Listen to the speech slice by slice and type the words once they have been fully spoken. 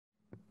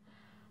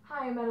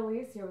Hi, I'm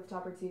Annalise here with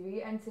Topper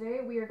TV, and today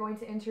we are going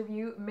to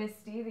interview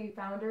Misty, the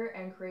founder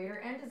and creator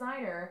and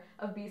designer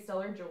of B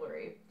Stellar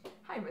Jewelry.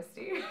 Hi,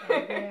 Misty.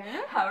 Hi there.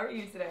 How are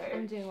you today?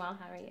 I'm doing well.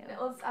 How are you?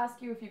 Let's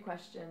ask you a few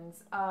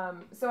questions.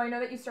 So I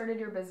know that you started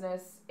your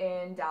business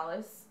in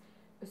Dallas.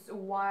 So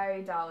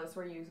why Dallas?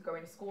 Were you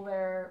going to school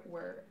there?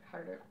 How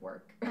did it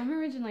work? I'm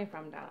originally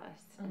from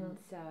Dallas, Mhm. and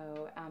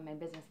so my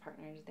business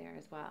partner is there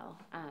as well.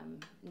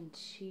 And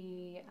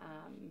she,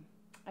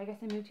 I guess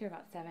I moved here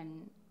about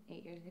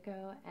 7-8 years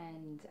ago,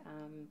 and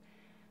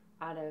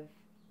out of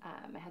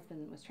my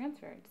husband was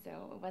transferred,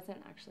 so it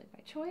wasn't actually by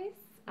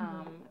choice.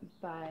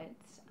 But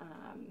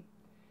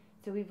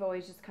so we've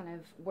always just kind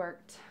of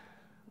worked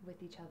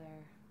with each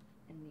other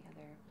in the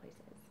other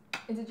places.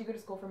 And did you go to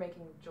school for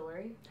making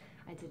jewelry?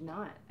 I did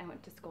not. I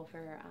went to school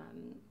for,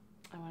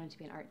 I wanted to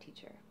be an art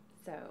teacher.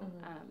 So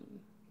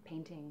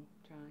painting,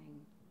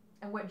 drawing.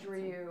 And what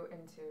drew you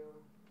into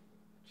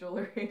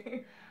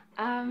jewelry?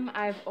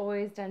 I've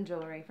always done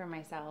jewelry for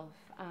myself.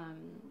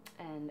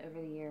 And over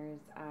the years,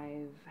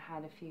 I've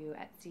had a few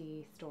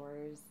Etsy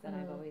stores that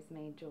I've always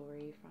made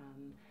jewelry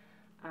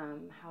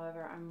from.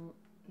 However, I'm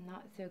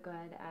not so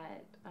good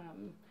at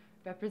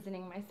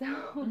representing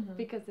myself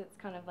because it's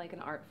kind of like an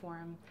art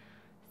form.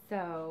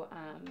 So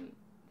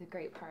the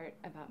great part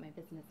about my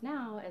business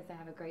now is I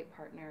have a great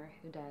partner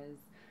who does,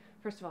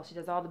 first of all, she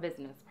does all the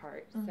business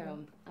part.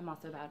 So I'm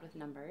also bad with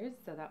numbers,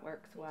 so that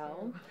works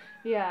well.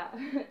 Yeah.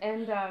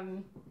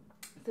 And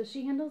so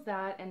she handles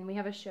that, and we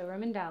have a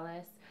showroom in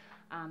Dallas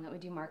that we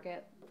do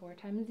market 4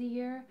 times a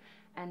year.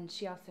 And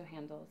she also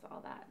handles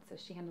all that. So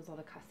she handles all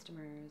the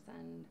customers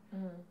and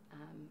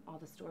all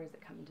the stores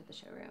that come into the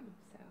showroom.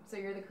 So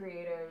you're the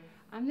creative.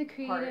 I'm the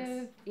creative.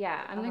 Parts.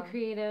 Yeah, I'm the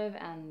creative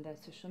and the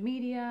social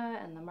media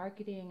and the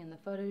marketing and the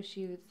photo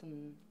shoots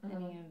and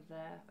any of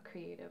the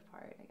creative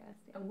part, I guess.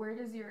 Yeah. And where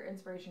does your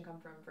inspiration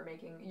come from for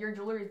making your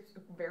jewelry? Is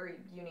very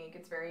unique.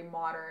 It's very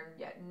modern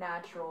yet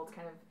natural. It's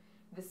kind of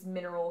this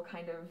mineral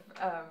kind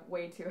of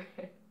way to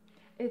it.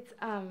 It's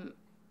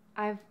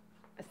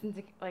since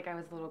I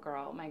was a little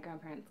girl, my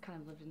grandparents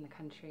kind of lived in the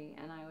country,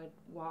 and I would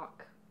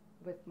walk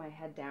with my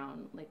head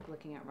down, like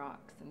looking at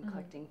rocks and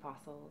collecting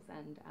fossils,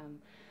 and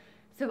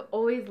so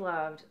always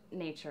loved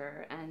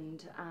nature,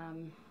 and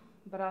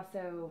but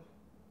also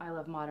I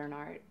love modern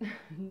art.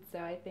 So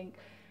I think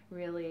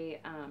really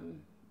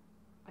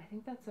I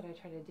think that's what I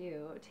try to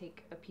do: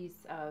 take a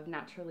piece of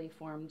naturally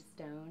formed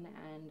stone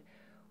and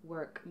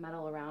work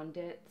metal around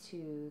it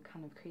to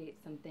kind of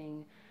create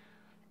something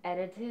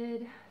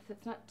edited, so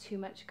it's not too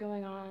much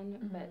going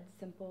on, but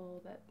simple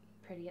but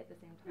pretty at the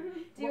same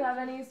time. Do you have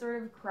any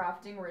sort of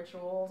crafting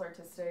rituals,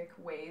 artistic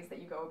ways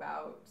that you go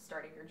about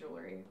starting your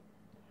jewelry?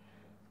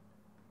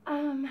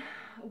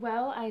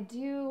 Well, I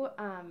do.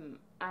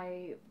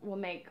 I will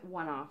make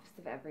one-offs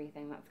of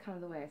everything. That's kind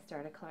of the way I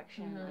start a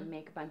collection. I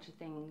make a bunch of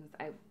things.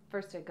 I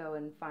go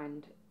and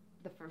find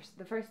the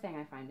first thing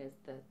I find is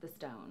the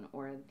stone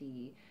or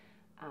the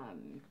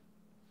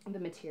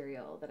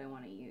material that I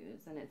want to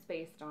use, and it's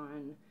based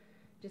on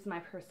just my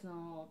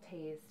personal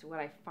taste, what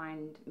I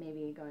find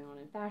maybe going on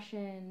in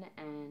fashion,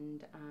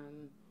 and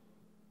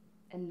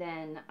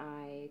then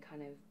I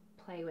kind of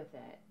play with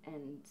it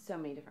in so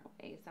many different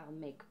ways. I'll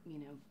make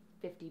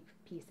 50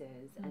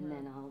 pieces, and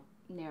then I'll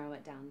narrow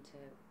it down to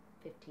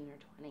 15 or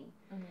 20,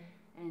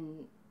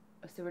 and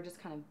so we're just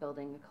kind of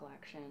building a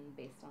collection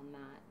based on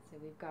that. So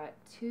we've got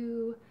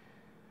two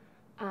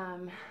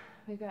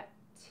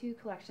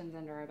collections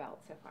under our belt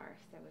so far,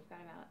 so we've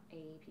got about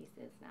 80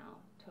 pieces now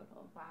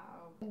total.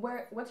 Wow.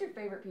 What's your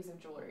favorite piece of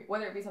jewelry?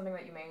 Whether it be something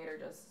that you made or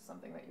just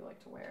something that you like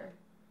to wear?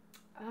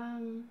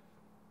 Trying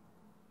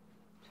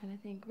to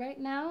think. Right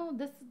now,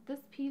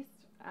 this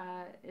piece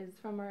is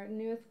from our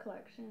newest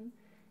collection,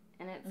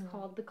 and it's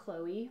called the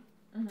Chloe,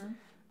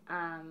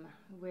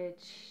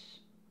 which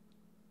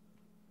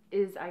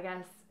is, I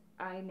guess,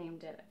 I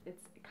named it.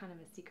 It's kind of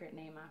a secret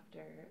name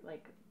after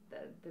like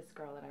this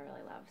girl that I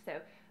really love.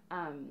 So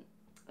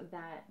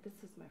this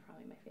is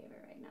probably my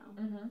favorite right now.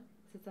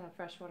 So it's a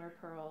freshwater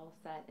pearl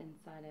set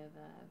inside of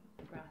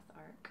a brass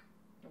arc.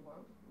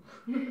 Whoa.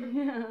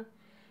 Yeah.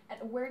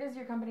 And where does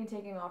your company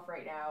taking off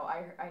right now?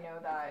 I know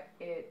that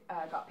it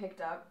got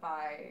picked up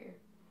by.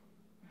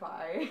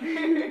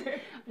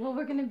 Well,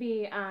 we're going to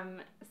be,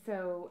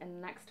 so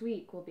in next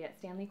week we'll be at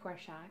Stanley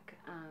Korshak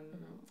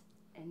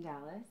in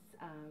Dallas.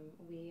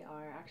 We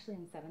are actually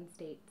in 7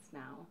 states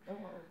now. Oh,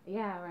 wow.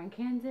 Yeah, we're in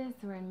Kansas,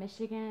 we're in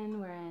Michigan,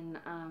 we're in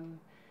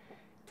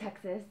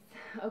Texas,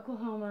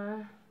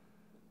 Oklahoma.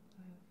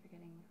 I'm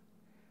forgetting.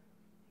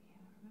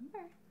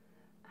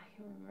 I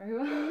can't remember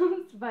who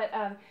else. But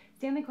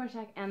Stanley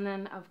Korshak, and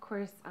then of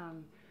course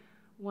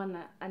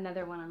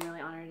another one I'm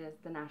really honored is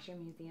the Nasher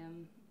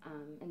Museum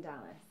in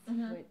Dallas,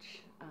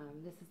 which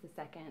this is the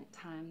second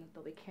time that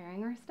they'll be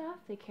carrying our stuff.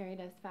 They carried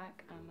us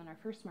back on our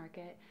first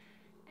market,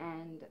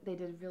 and they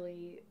did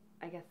really,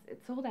 I guess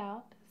it sold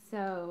out.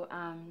 So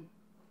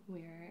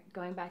we're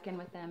going back in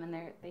with them, and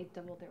they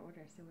doubled their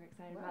order, so we're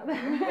excited about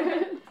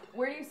that.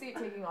 Where do you see it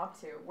taking off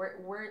to?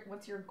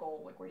 What's your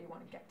goal? Like, where do you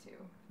want to get to?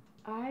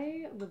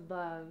 I would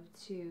love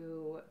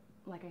to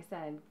like I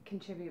said,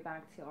 contribute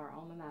back to our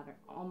alma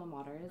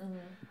maters.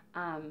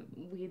 I'd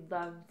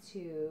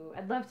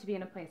love to be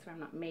in a place where I'm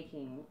not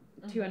making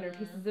 200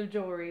 pieces of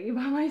jewelry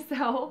by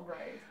myself.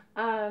 Right.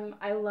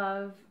 I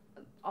love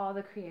all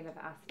the creative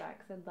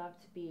aspects. I'd love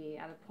to be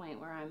at a point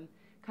where I'm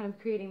kind of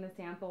creating the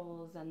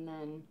samples and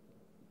then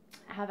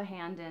have a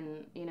hand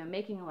in, you know,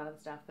 making a lot of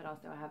stuff, but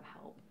also have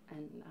help.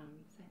 And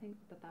so I think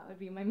that would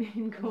be my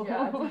main goal,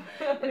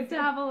 is to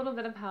have a little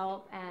bit of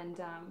help.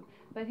 And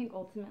but I think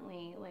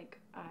ultimately, like,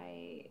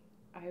 I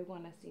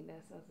want to see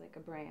this as like a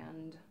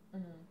brand,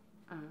 and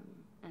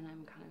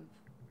I'm kind of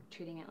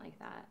treating it like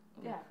that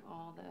with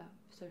all the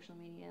social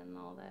media and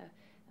all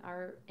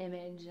our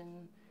image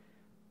and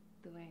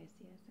the way I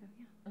see it. So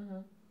yeah.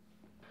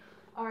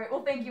 All right.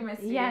 Well, thank you,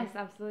 Misty. Yes,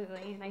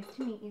 absolutely. Nice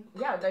to meet you.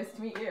 Yeah, nice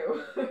to meet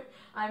you.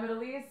 I'm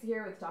Annalise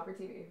here with Topper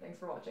TV. Thanks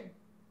for watching.